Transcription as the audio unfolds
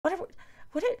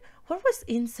What was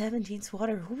in 17's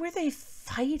water? Who were they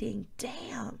fighting?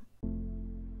 Damn.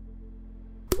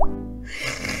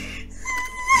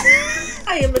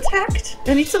 I am attacked.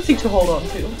 I need something to hold on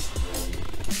to.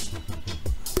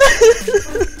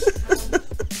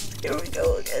 Here we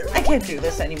go again. I can't do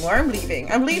this anymore. I'm leaving.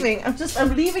 I'm leaving. I'm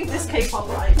leaving this K-pop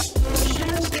line.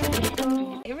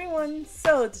 Hey everyone.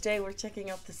 So today we're checking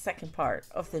out the second part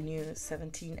of the new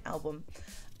 17 album.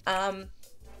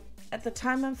 At the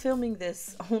time I'm filming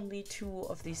this, only 2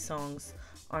 of these songs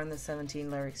are on the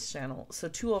 17 lyrics channel. So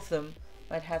 2 of them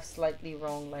might have slightly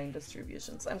wrong line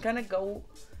distributions. I'm kind of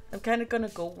gonna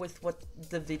go with what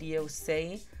the videos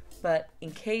say, but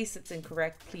in case it's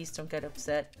incorrect, please don't get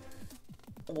upset,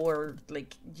 or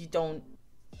like you don't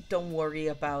worry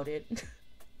about it.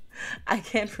 I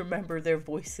can't remember their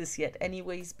voices yet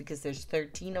anyways, because there's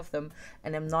 13 of them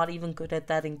and I'm not even good at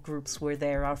that in groups where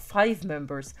there are 5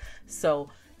 members. So,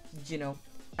 you know,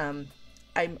 I'm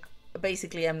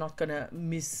not gonna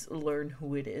mislearn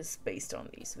who it is based on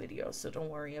these videos, so don't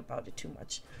worry about it too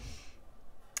much.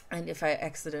 And if I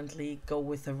accidentally go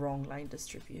with the wrong line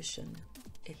distribution,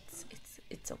 it's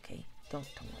okay. Don't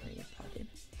worry about it.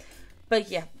 But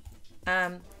yeah,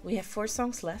 we have 4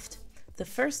 songs left. The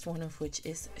first one of which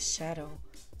is Shadow.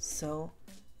 So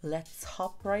let's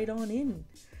hop right on in.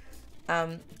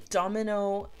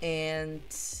 Domino and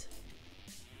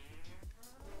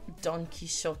Don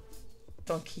Quixote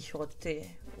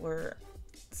were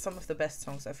some of the best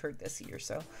songs I've heard this year,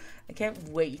 so I can't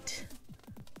wait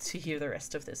to hear the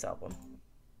rest of this album.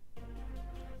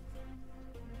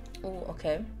 Oh,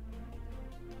 okay.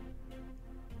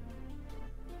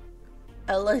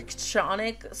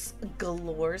 Electronic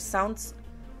galore. Sounds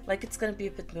like it's gonna be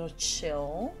a bit more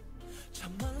chill.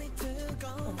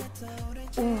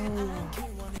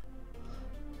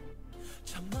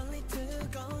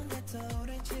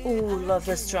 Ooh, love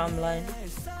this drum line.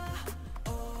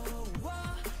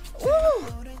 Ooh.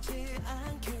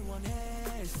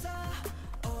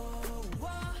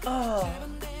 Oh.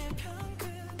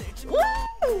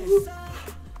 Woo.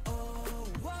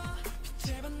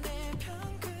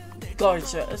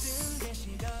 Gorgeous.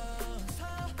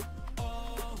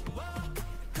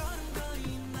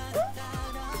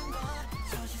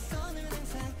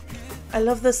 I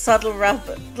love the subtle rap,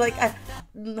 like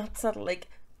not subtle, like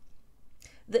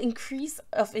the increase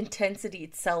of intensity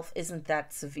itself isn't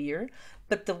that severe,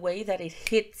 but the way that it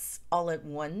hits all at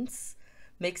once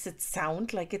makes it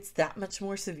sound like it's that much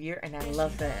more severe, and I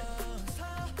love that.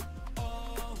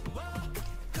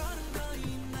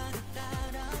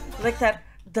 Like that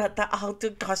oh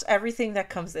gosh, everything that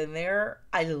comes in there,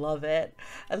 I love it.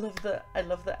 I love the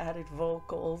added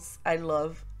vocals. I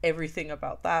love everything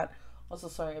about that. Also,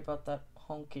 sorry about that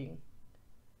honking.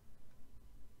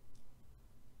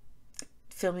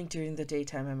 Filming during the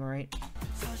daytime, am I right?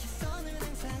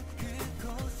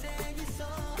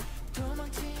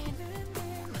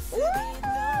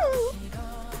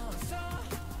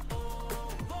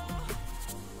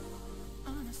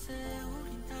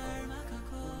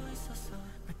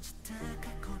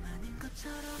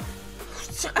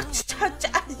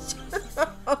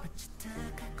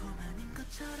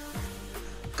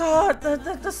 God,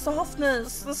 the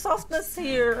softness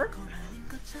here.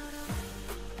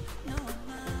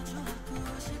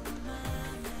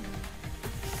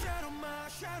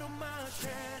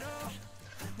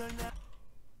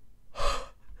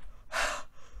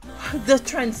 The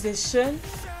transition,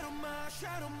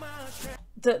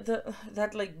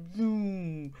 that like,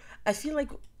 I feel like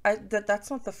that's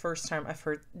not the first time I've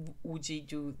heard AOTY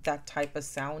do that type of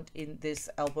sound in this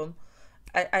album.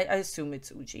 I assume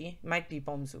it's AOTY. Might be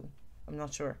Bomzu. I'm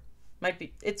not sure. Might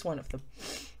be. It's one of them.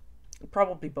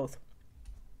 Probably both.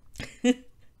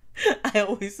 I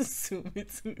always assume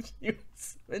it's AOTY.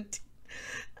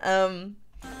 17.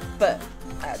 But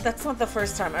that's not the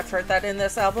first time I've heard that in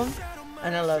this album,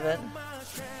 and I love it.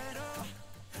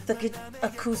 The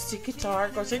acoustic guitar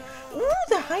goes in. Ooh,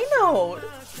 the high note.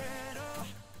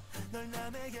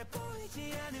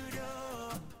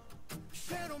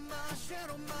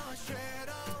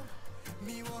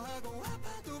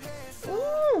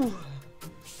 Ooh.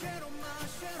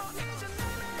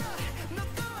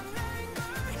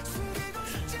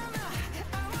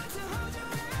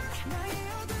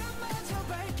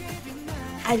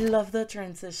 I love the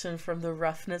transition from the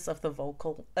roughness of the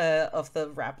vocal, of the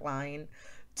rap line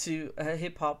to a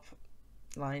hip hop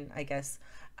line, I guess,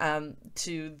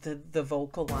 to the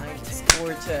vocal line. It's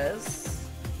gorgeous.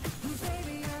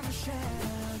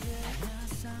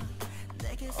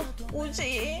 Oh,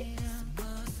 AOTY.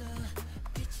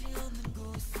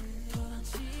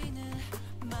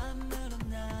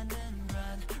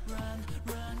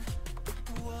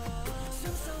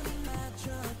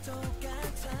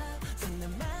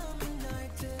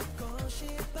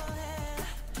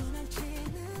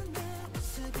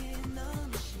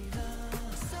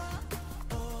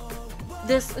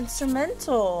 this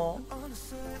instrumental.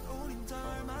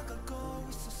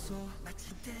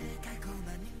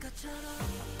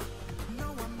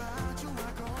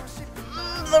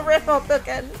 The riff up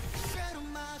again.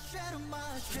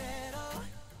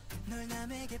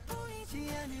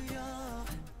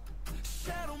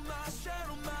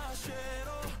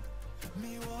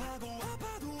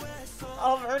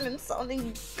 Oh, Vernon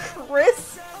sounding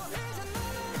crisp.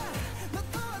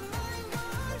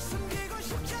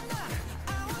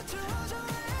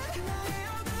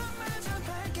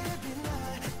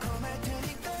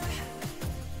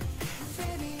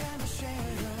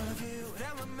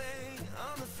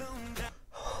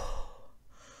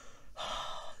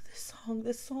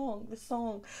 This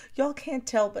song. Y'all can't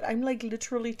tell, but I'm like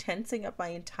literally tensing up my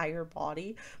entire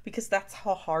body because that's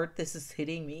how hard this is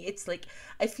hitting me. It's like,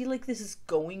 I feel like this is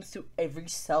going through every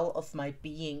cell of my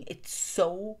being. It's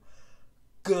so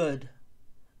good.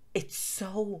 It's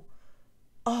so,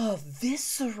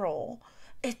 visceral.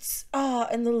 It's,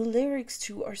 and the lyrics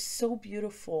too are so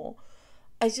beautiful.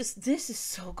 This is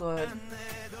so good.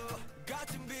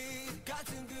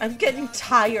 I'm getting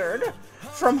tired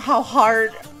from how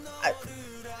hard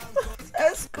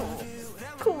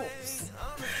s.coups.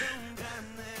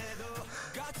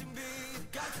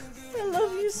 I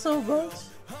love you so much.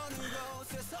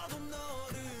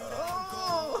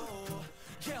 Oh.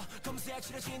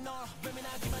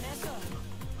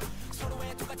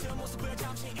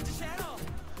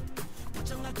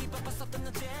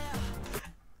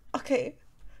 Okay,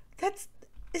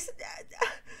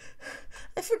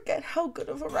 I forget how good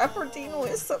of a rapper Dino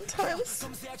is sometimes.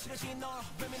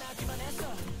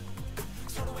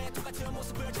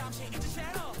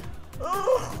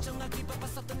 Oh.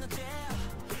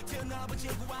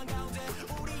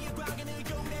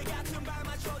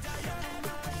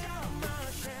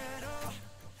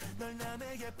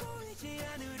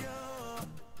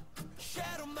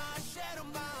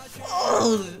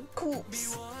 Oh,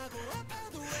 coups.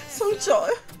 So Joy,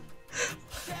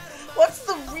 what's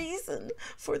the reason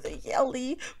for the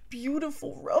yelly,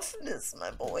 beautiful roughness,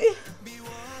 my boy?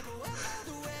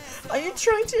 Are you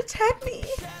trying to attack me?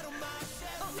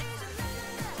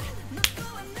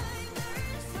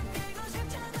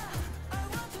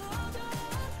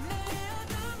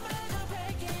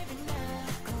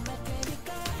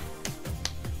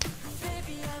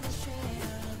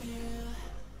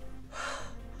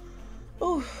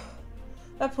 Oh,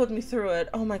 that put me through it.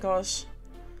 Oh my gosh.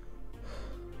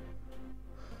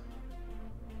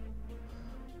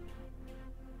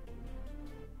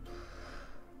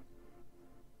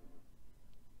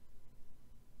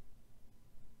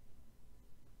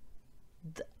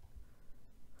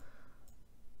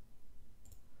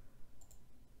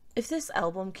 If this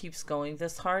album keeps going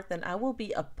this hard, then I will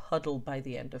be a puddle by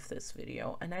the end of this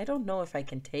video, and I don't know if I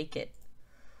can take it.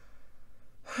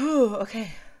 Whew,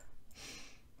 okay.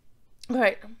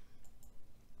 Alright.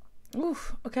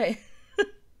 Oof, okay.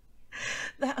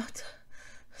 That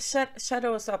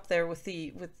Shadow is up there with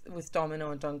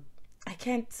Domino and Dunk. I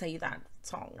can't say that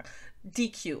song.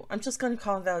 DQ. I'm just gonna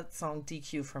call that song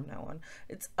DQ from now on.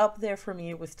 It's up there for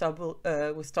me with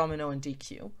Domino and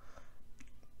DQ.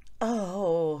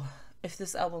 Oh, if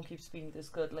this album keeps being this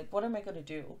good, like, what am I gonna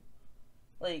do?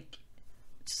 Like,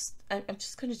 I'm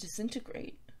just gonna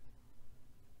disintegrate.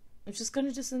 I'm just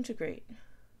gonna disintegrate.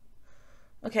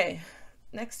 Okay,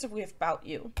 next up we have Bout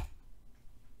You.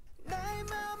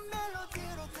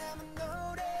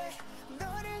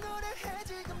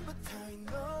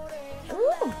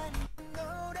 Ooh.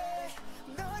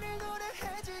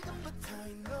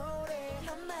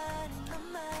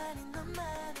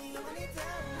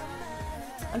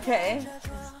 Okay,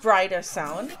 brighter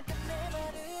sound.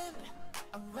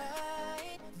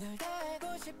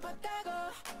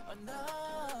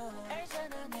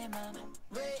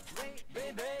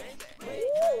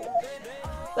 Ooh,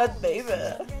 that baby.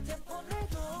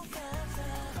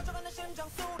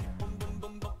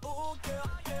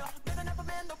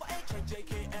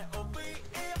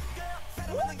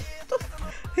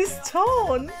 His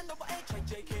tone.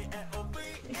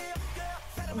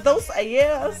 Those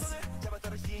AS.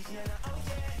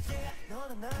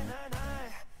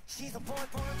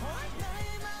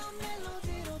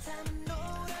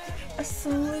 A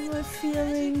song with my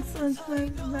feelings and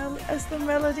as the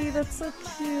melody. That's so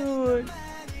cute.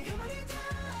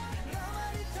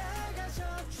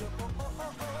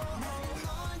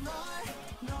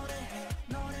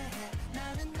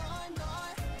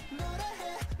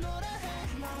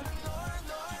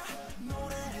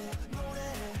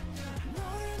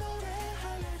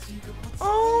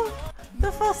 Oh,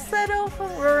 the falsetto from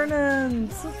Vernon,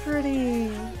 so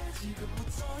pretty.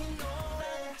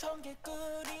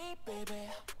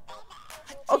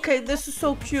 Okay, this is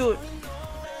so cute.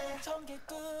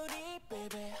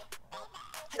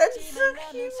 That's so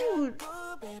cute.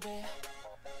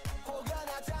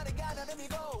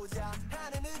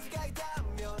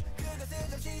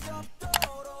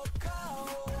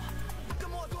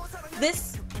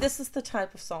 This is the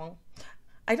type of song.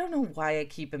 I don't know why I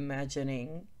keep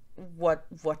imagining what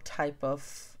type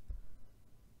of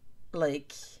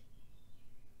like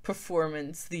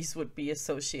performance these would be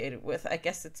associated with. I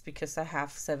guess it's because I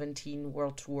have 17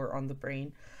 World Tour on the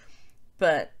brain.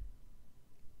 But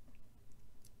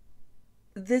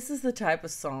this is the type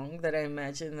of song that I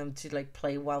imagine them to like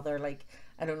play while they're like,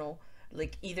 I don't know,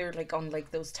 like either like on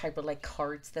like those type of like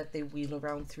carts that they wheel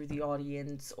around through the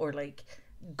audience, or like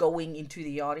going into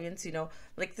the audience, you know,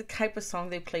 like the type of song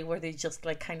they play where they just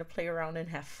like kind of play around and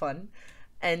have fun.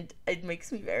 And it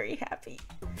makes me very happy.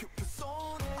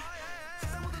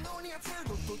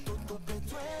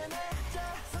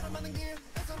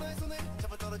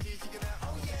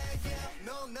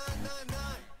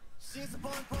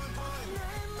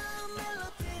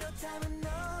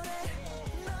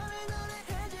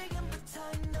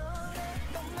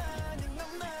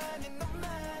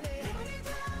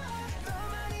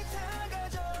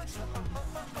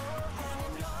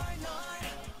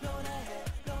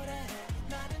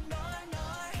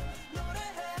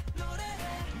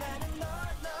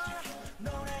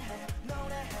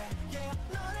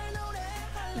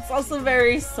 It's also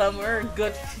very summer,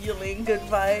 good feeling, good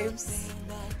vibes.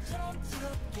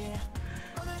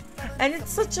 And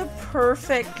it's such a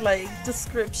perfect like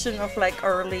description of like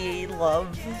early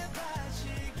love.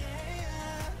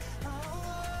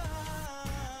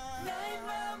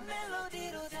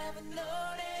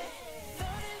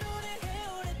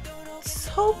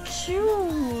 So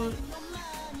cute.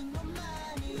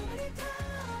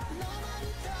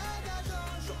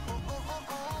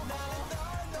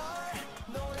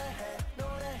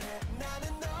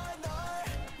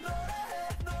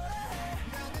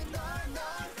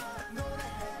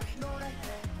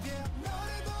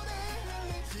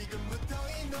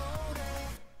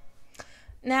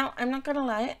 Now, I'm not gonna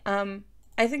lie,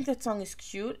 I think that song is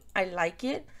cute. I like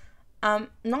it.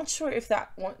 Not sure if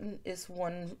that one is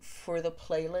one for the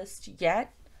playlist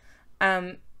yet.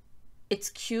 It's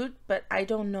cute, but I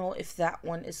don't know if that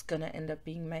one is gonna end up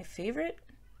being my favorite.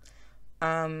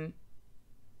 I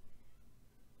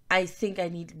think I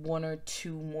need 1 or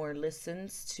 2 more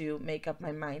listens to make up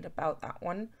my mind about that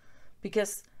one,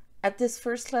 because at this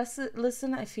first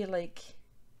listen, I feel like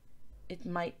it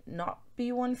might not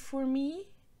be one for me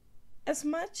as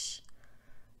much,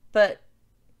 but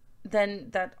then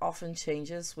that often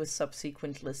changes with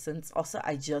subsequent listens. Also,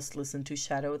 I just listened to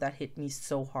Shadow, that hit me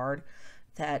so hard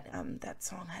that that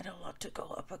song had a lot to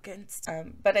go up against,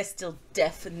 but I still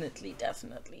definitely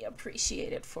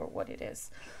appreciate it for what it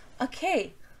is.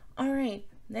 Okay, all right,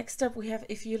 next up we have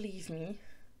If You Leave Me.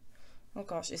 Oh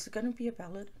gosh, is it gonna be a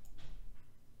ballad?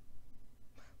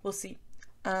 We'll see.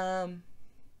 Oh,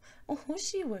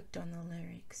 Hoshi worked on the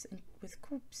lyrics with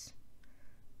s.coups,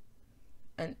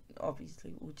 and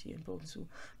obviously AOTY and Bout You.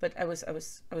 But I was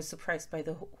surprised by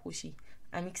the Hoshi.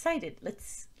 I'm excited.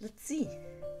 Let's see.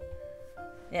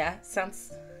 Yeah,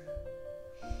 sounds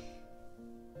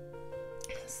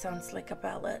like a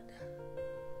ballad.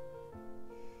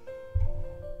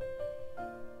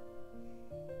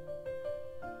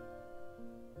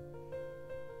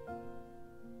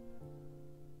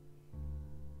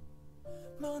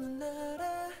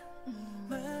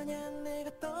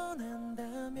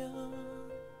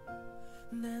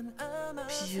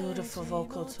 Beautiful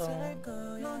vocal tone.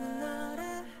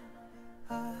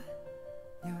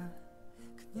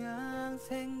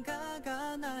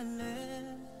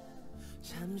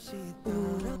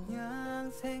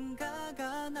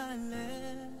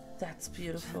 That's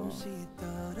beautiful.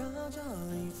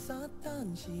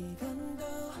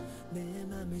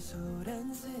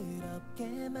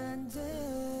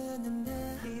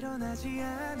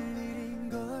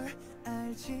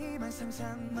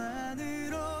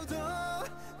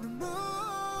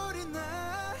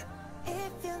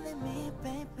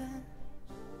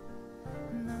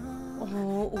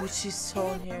 Oh, she's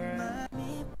tone here.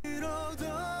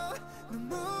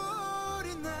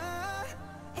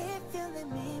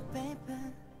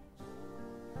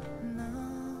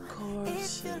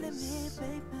 Gorgeous.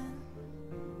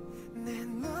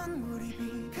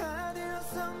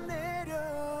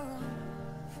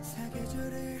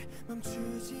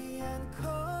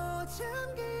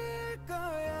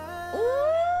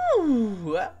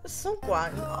 Ooh,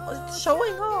 someone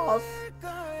showing off.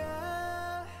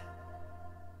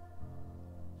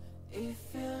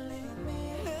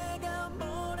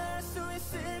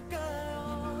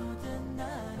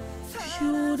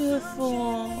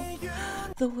 beautiful.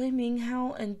 The way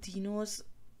Minghao and Dino's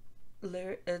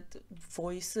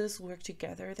voices work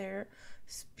together there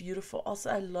is beautiful. Also,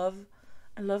 I love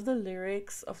the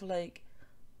lyrics of like,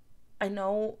 I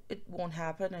know it won't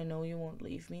happen, I know you won't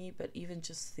leave me, but even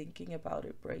just thinking about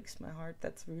it breaks my heart.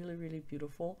 That's really, really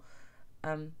beautiful.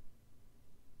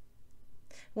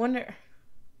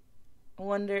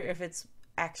 Wonder if it's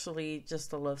actually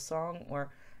just a love song,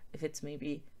 or if it's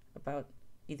maybe about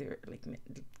either like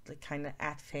kind of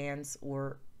at fans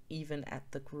or even at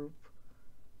the group.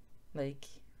 Like,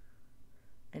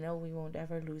 I know we won't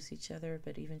ever lose each other,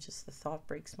 but even just the thought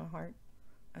breaks my heart.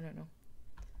 I don't know.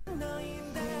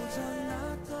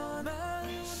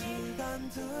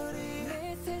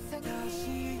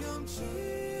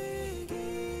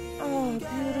 Oh,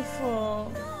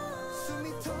 beautiful.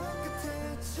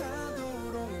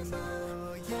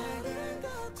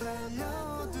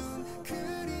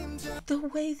 The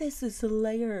way this is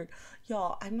layered.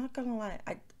 Y'all, I'm not gonna lie.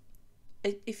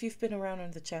 If you've been around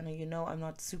on the channel, you know I'm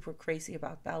not super crazy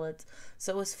about ballads.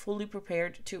 So I was fully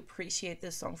prepared to appreciate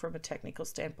this song from a technical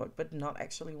standpoint, but not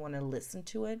actually want to listen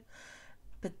to it.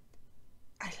 But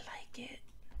I like it.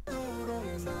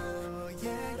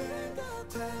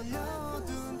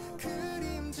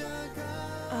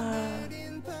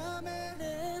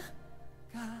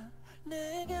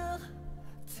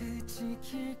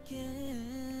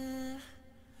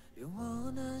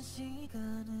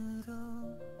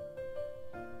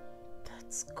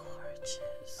 That's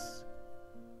gorgeous.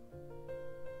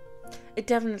 It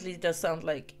definitely does sound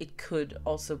like it could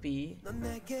also be,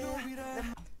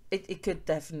 it could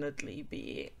definitely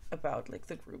be about like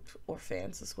the group or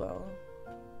fans as well.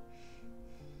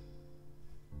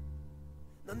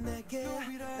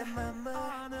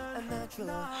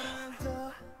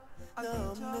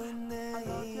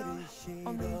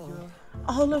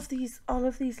 All of these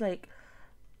like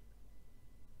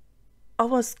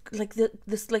almost like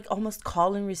this like almost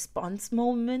call and response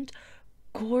moment,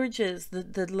 gorgeous.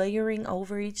 The layering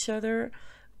over each other,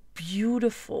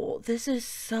 beautiful. This is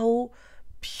so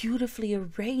beautifully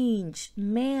arranged,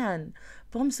 man.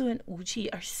 Bomsu and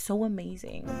Uchi are so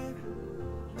amazing.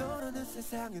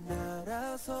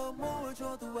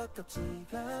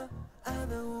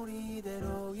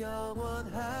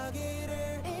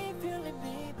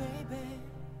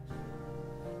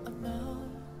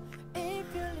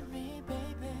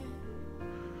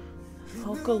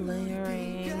 Vocal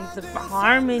layering, the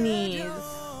harmonies.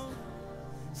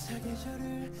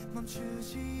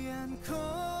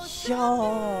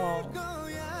 Yo.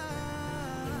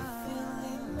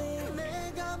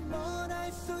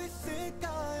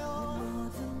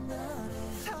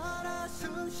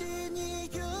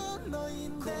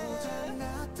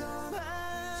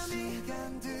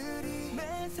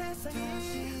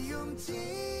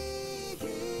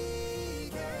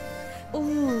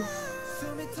 Ooh.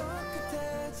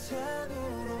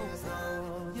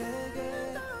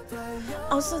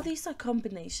 Also, these are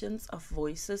combinations of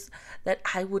voices that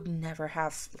I would never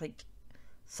have like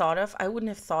thought of. I wouldn't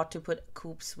have thought to put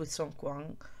s.coups with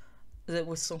Songkwan,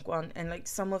 and like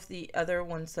some of the other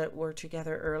ones that were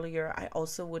together earlier. I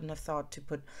also wouldn't have thought to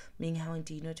put Minghao and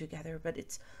Dino together, but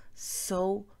it's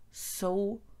so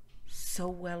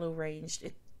well arranged.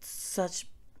 It's such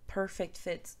perfect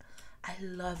fits. I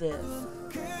love it.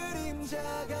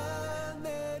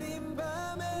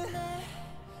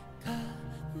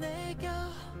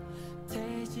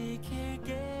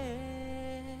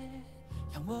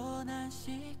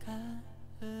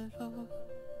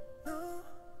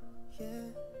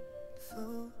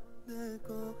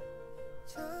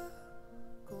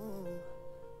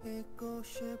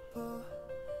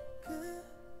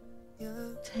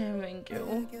 Thank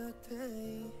you.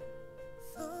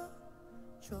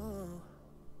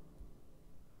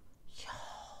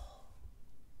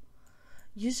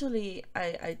 Usually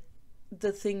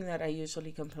the thing that I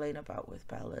usually complain about with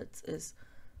ballads is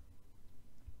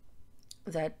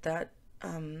that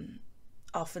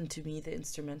often to me the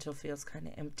instrumental feels kind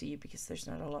of empty because there's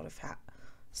not a lot of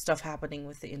stuff happening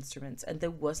with the instruments, and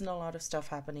there wasn't a lot of stuff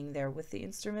happening there with the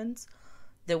instruments.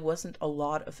 There wasn't a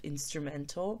lot of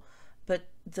instrumental, but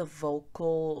the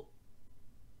vocal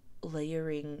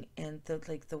layering and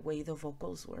the way the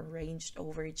vocals were arranged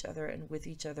over each other and with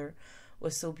each other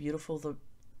was so beautiful,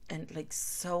 and like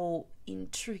so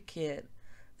intricate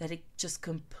that it just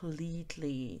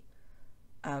completely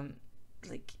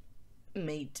like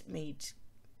made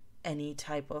any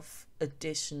type of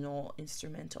additional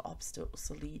instrumental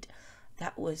obsolete.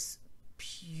 That was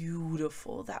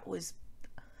beautiful. That was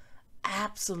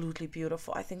absolutely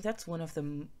beautiful. I think that's one of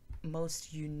the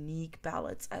most unique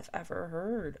ballads I've ever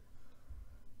heard.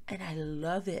 and I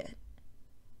love it.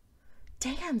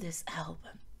 Damn, this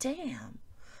album. Damn.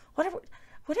 What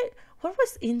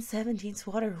was in 17's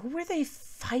Water? Who were they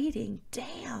fighting?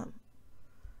 Damn.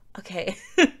 Okay.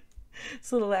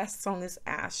 So the last song is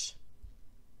Ash.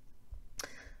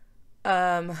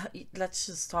 Let's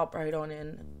just stop right on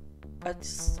in. I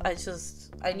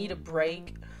need a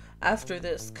break after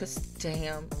this, cause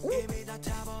damn. Ooh.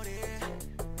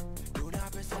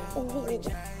 Ooh.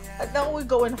 And now we're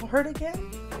going hard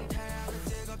again.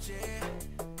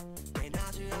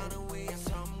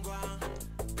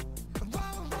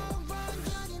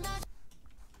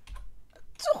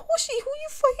 So who are you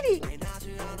fighting?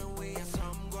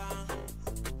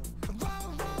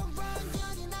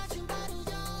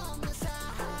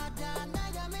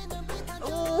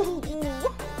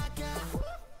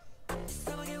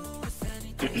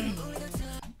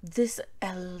 This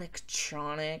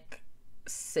electronic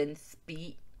synth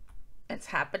beat that's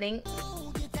happening,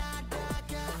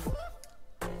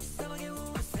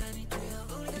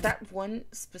 that one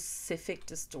specific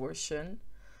distortion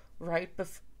right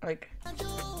before, like,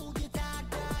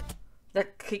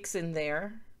 that kicks in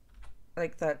there,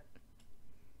 like that.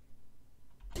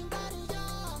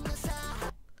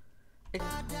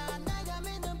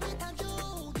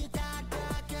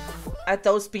 At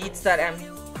those beats that I'm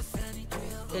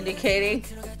indicating,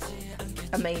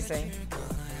 amazing.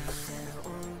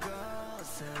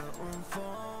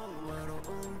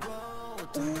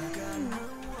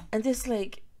 And this,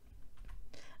 like,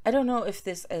 I don't know if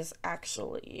this is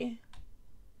actually,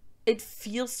 it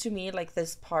feels to me like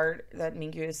this part that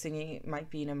Mingyu is singing might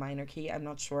be in a minor key, I'm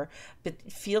not sure, but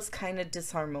it feels kind of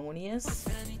disharmonious,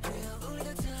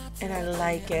 and I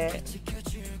like it.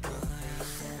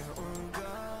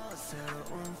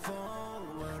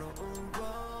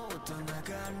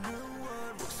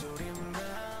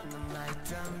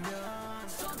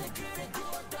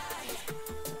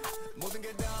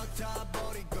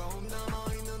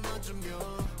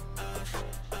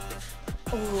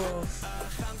 Ooh.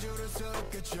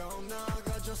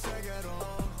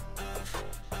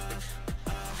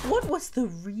 What was the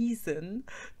reason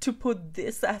to put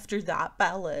this after that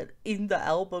ballad in the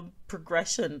album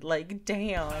progression? Like,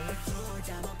 damn.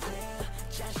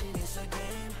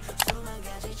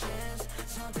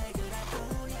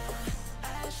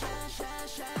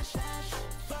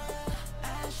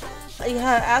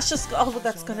 Yeah, Ash just all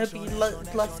that's gonna be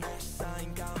left.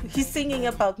 He's singing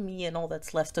about me and all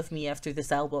that's left of me after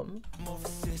this album.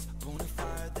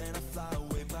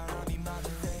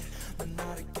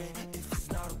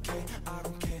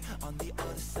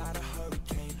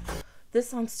 This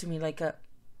sounds to me like a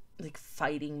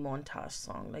fighting montage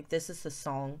song. Like, this is the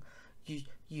song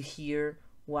you hear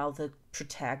while the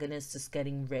protagonist is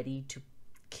getting ready to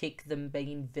kick the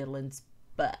main villain's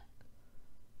butt.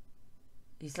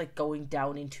 He's like going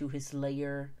down into his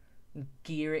lair,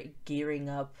 gearing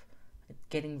up,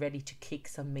 getting ready to kick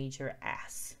some major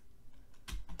ass.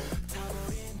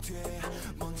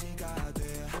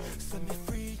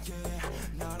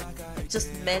 Just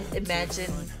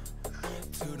imagine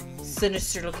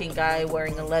sinister looking guy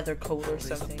wearing a leather coat or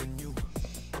something.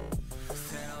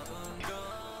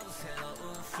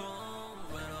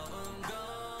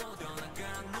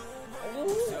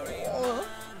 Ooh,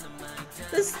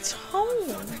 this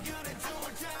tone.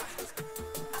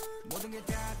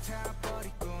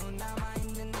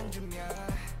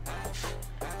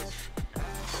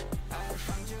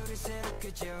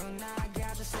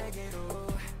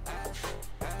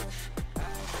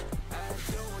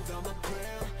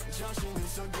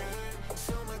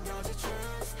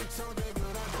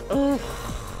 Oh.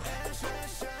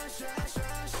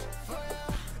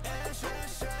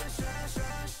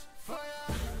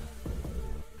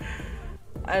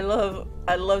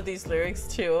 I love these lyrics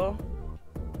too. Oh,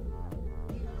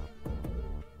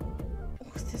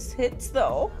 this hits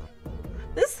though.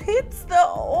 This hits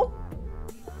though.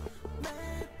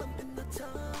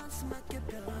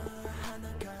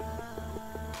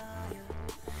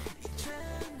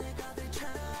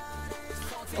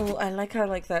 Oh, I like how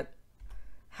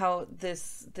how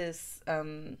this I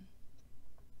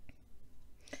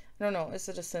don't know, is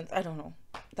it a synth? I don't know.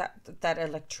 That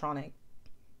electronic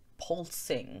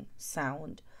pulsing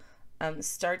sound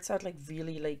starts out like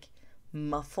really like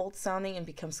muffled sounding and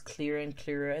becomes clearer and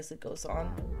clearer as it goes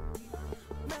on.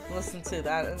 Listen to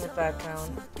that in the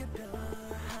background.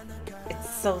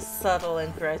 It's so subtle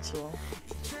and gradual.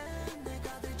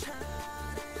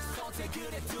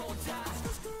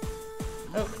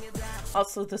 Oh,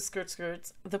 also the skirts.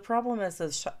 The problem as an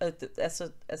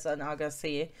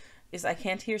Agase is I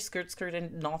can't hear Skirt Skirt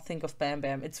and not think of Bam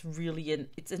Bam. It's really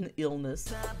it's an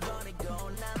illness.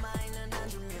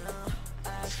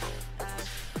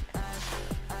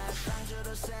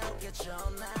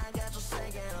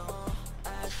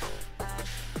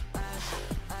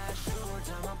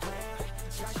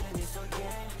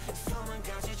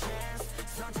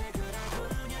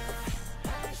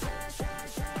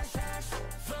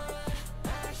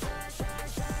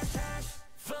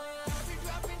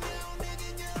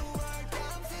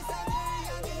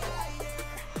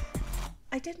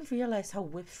 I didn't realize how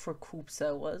whipped for Coups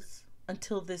I was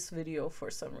until this video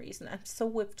for some reason. I'm so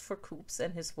whipped for Coups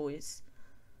and his voice.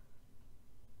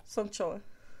 Songchol,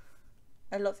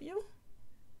 I love you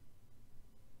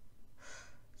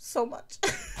so much.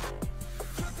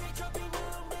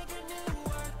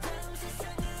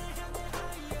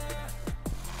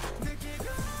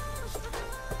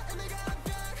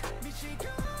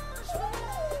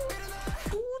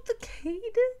 Ooh, the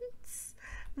cadence.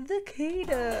 The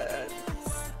cadence.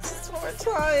 Just more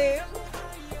time.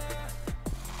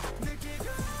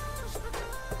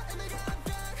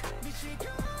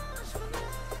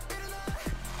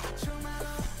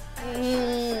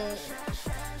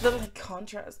 The like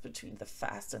contrast between the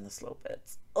fast and the slow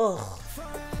bits. Ugh.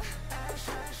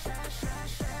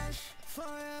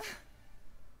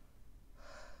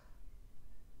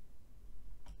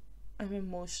 I'm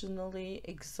emotionally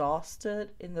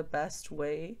exhausted in the best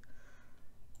way.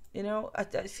 You know, I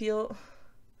feel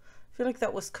like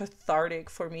that was cathartic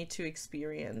for me to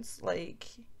experience. Like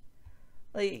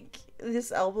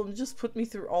this album just put me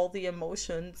through all the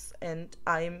emotions, and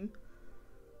I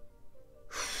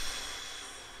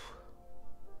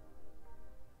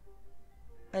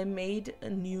made a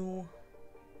new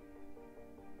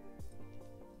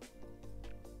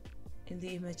in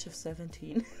the image of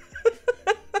 17.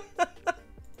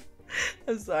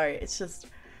 I'm sorry, it's just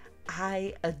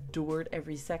I adored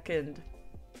every second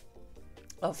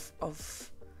of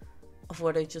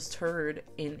what I just heard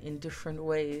in different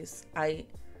ways. I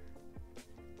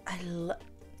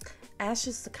Ash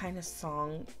is the kind of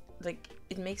song, like,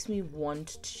 it makes me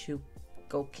want to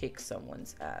go kick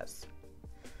someone's ass.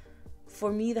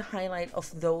 For me, the highlight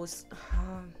of those,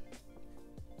 I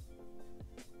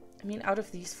mean, out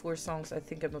of these 4 songs, I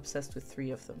think I'm obsessed with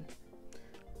 3 of them.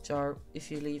 Which are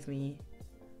If You Leave Me,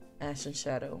 Ash and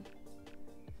Shadow.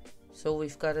 So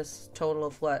we've got a total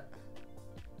of what?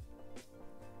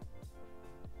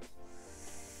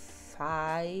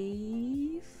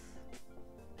 5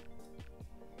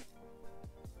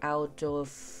 out of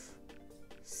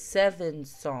 7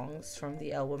 songs from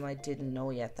the album I didn't know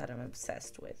yet that I'm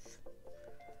obsessed with.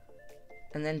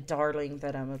 And then Darling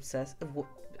that I'm obsessed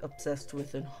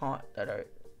with, and Hot that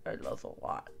I love a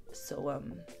lot. So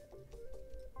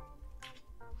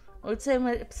I would say I'm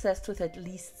obsessed with at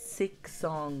least 6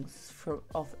 songs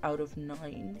out of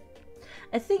 9.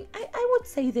 I think I would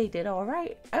say they did all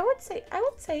right. I would say.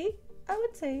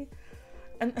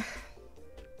 And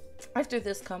after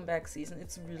this comeback season,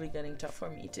 it's really getting tough for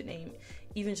me to name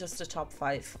even just a top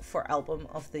 5 for album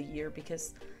of the year,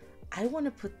 because I want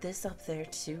to put this up there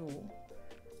too.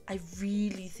 I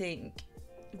really think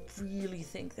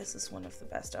this is one of the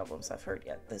best albums I've heard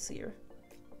yet this year.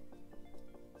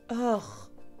 Ugh,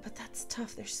 but that's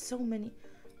tough. There's so many.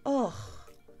 Ugh.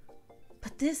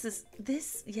 But this is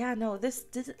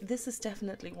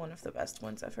definitely one of the best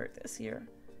ones I've heard this year.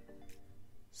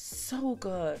 So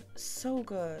good, so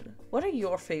good. What are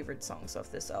your favorite songs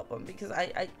of this album? Because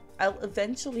I'll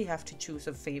eventually have to choose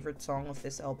a favorite song of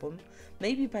this album.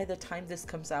 Maybe by the time this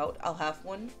comes out, I'll have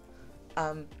one.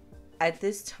 At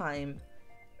this time,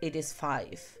 it is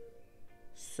 5.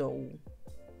 So,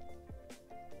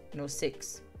 no,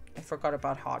 6. I forgot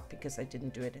about Hot because I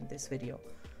didn't do it in this video.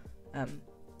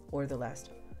 Or the last.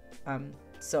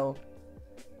 So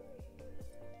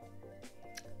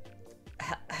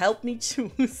help me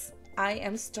choose. I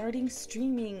am starting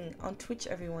streaming on Twitch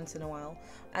every once in a while.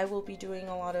 I will be doing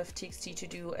a lot of TXT To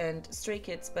Do and Stray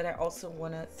Kids, but I also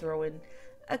want to throw in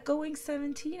a Going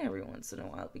 17 every once in a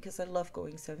while because I love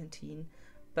Going 17,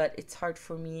 but it's hard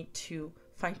for me to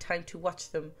find time to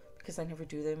watch them because I never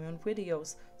do them on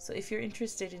videos. So if you're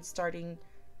interested in starting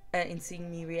in seeing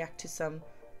me react to some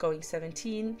Going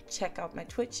 17, check out my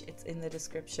Twitch, it's in the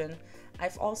description.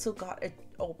 I've also got an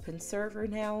open server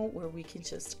now where we can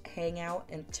just hang out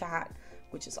and chat,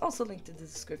 which is also linked in the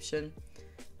description,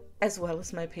 as well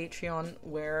as my Patreon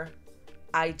where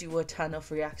I do a ton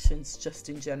of reactions just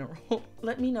in general.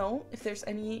 Let me know if there's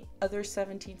any other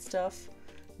 17 stuff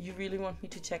you really want me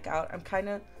to check out. I'm kind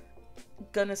of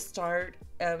gonna start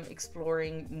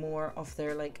exploring more of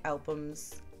their like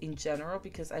albums in general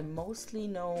because I mostly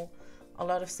know a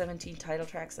lot of 17 title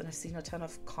tracks, and I've seen a ton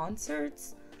of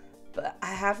concerts, but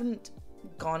I haven't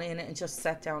gone in and just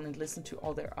sat down and listened to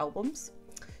all their albums.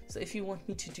 So if you want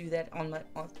me to do that on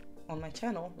my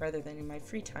channel rather than in my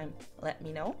free time, let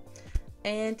me know.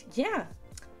 And yeah,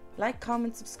 like,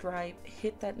 comment, subscribe,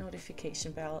 hit that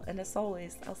notification bell, and as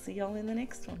always, I'll see y'all in the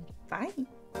next one. Bye.